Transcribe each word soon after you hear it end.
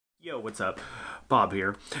Yo, what's up? Bob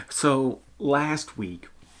here. So last week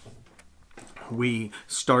we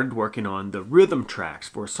started working on the rhythm tracks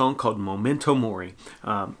for a song called Momento Mori,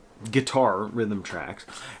 guitar rhythm tracks.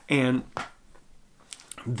 And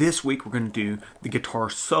this week we're going to do the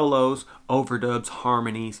guitar solos, overdubs,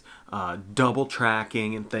 harmonies, double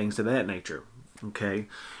tracking, and things of that nature. Okay?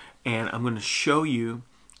 And I'm going to show you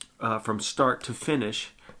from start to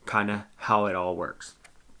finish kind of how it all works.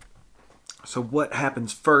 So what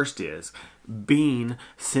happens first is Bean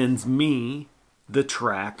sends me the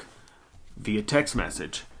track via text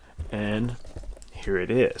message, and here it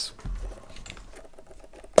is.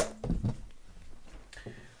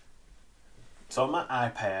 It's on my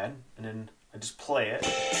iPad, and then I just play it.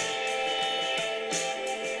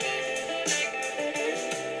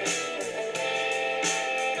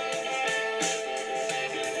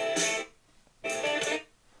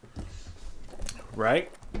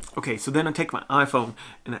 Right? Okay, so then I take my iPhone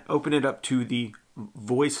and I open it up to the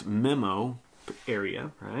voice memo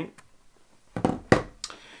area, right?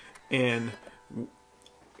 And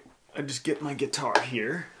I just get my guitar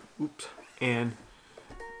here. Oops. And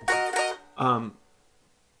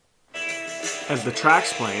as the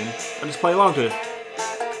track's playing, I just play along to it.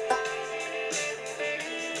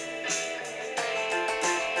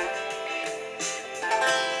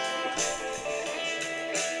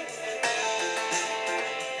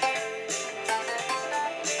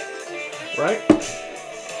 Right?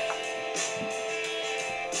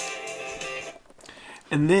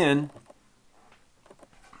 And then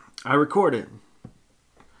I record it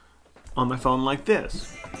on my phone like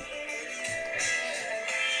this.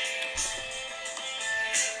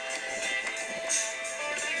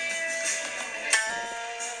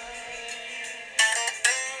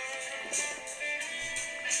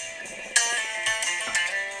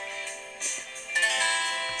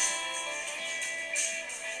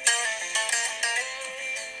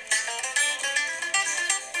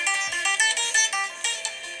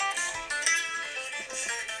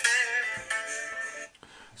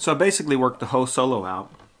 So I basically worked the whole solo out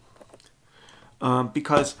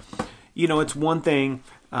because, you know, it's one thing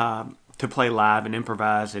to play live and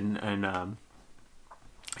improvise and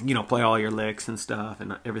you know, play all your licks and stuff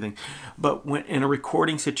and everything. But when in a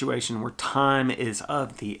recording situation where time is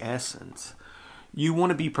of the essence, you want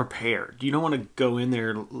to be prepared. You don't want to go in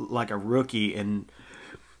there like a rookie and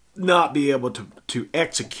not be able to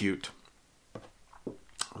execute.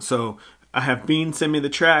 So I have Bean send me the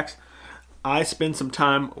tracks. I spend some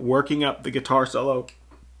time working up the guitar solo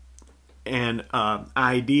and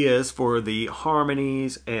ideas for the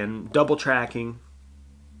harmonies and double tracking,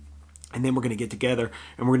 and then we're going to get together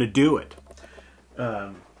and we're going to do it.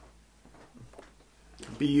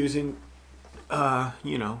 Be using,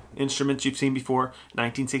 you know, instruments you've seen before: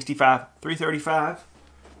 1965, 335,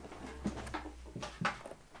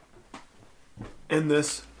 and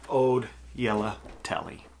this old yellow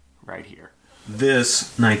telly right here. This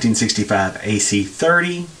 1965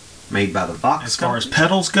 AC30 made by the Vox. As far as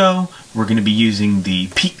pedals go, we're going to be using the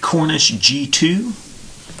Peak Cornish G2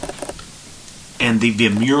 and the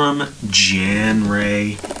Vimurum Jan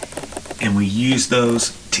Ray, and we use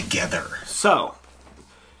those together. So,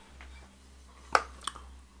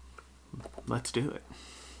 let's do it.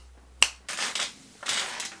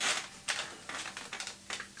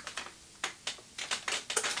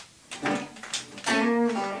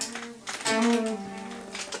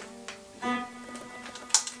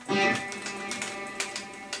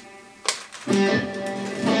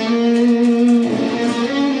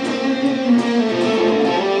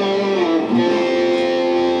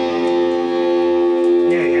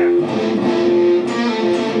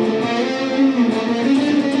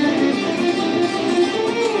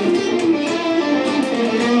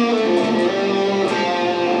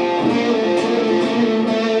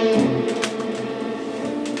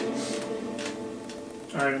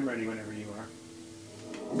 Alright, I'm ready whenever you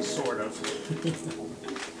are. Sort of.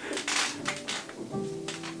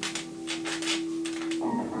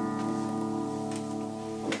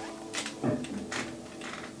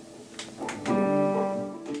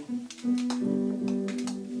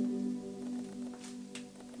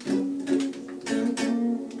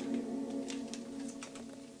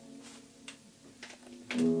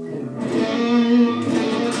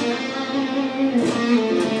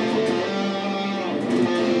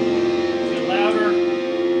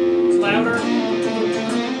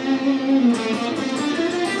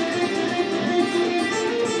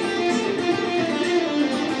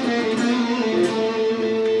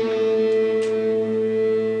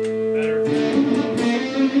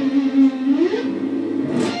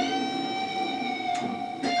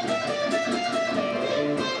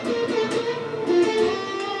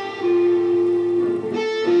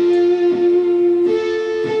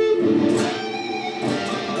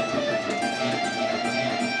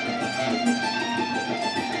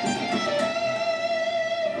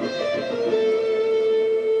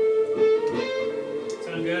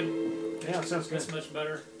 Oh, sounds good. That's much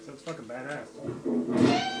better. Sounds fucking badass.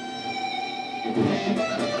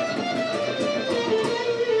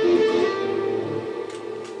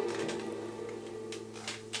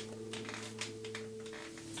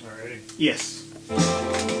 Alrighty. Yes.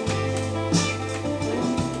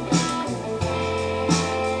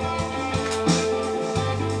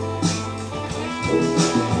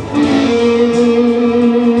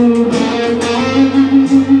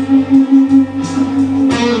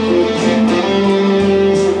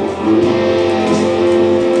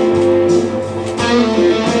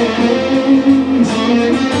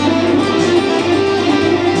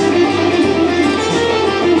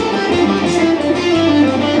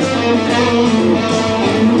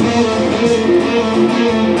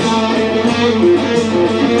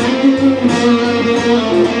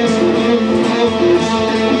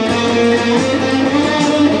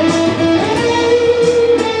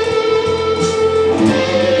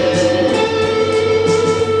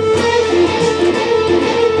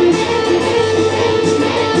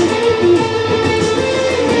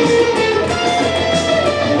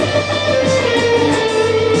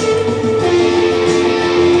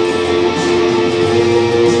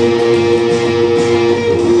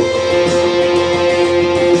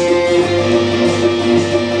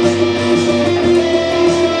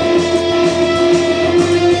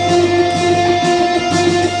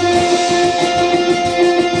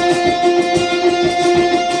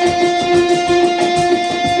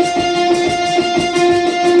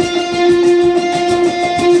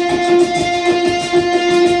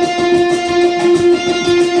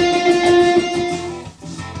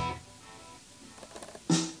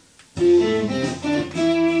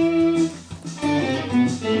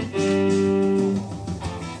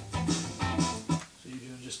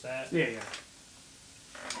 Yeah, yeah.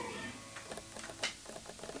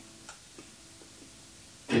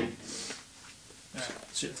 Alright,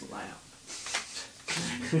 shit's loud.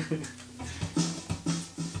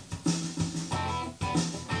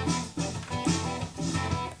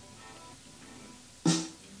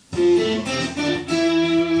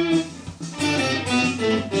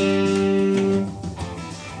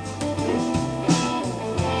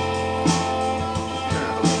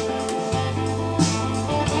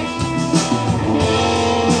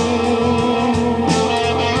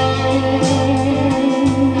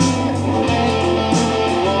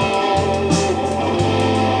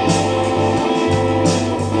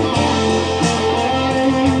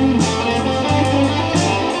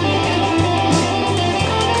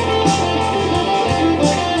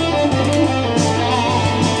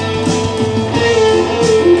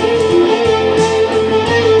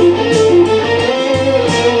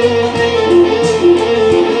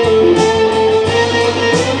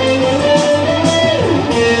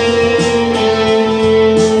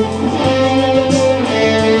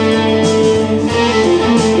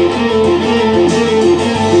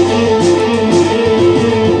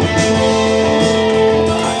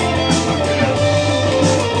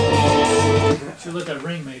 Should let that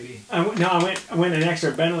ring maybe. I went an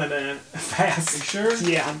extra bend with it fast. You sure?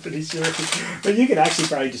 Yeah, I'm pretty sure. But you could actually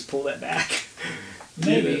probably just pull that back.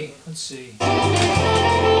 Maybe. Yeah. Let's see.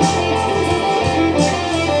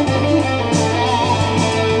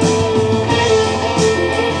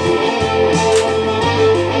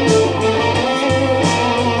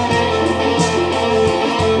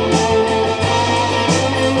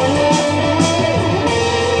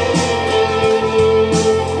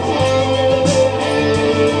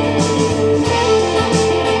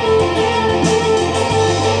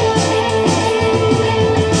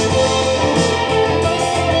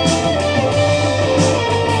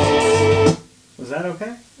 Was that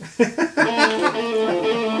okay?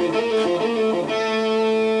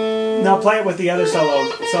 Now play it with the other solo.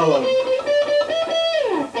 Should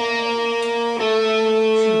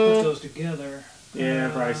have put those together. Yeah,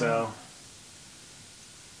 probably so.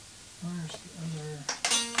 Where's the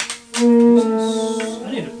other?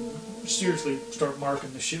 I need to seriously start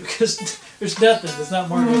marking the shoe because there's nothing that's not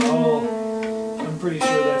marked at all. I'm pretty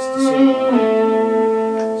sure that's the solo.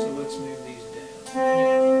 So let's move these down.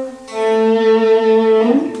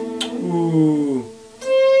 Ooh.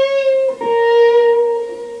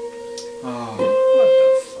 Oh.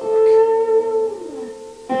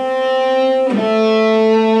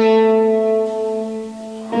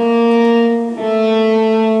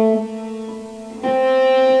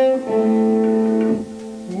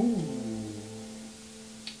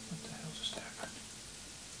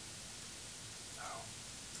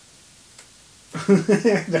 What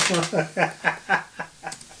the fuck?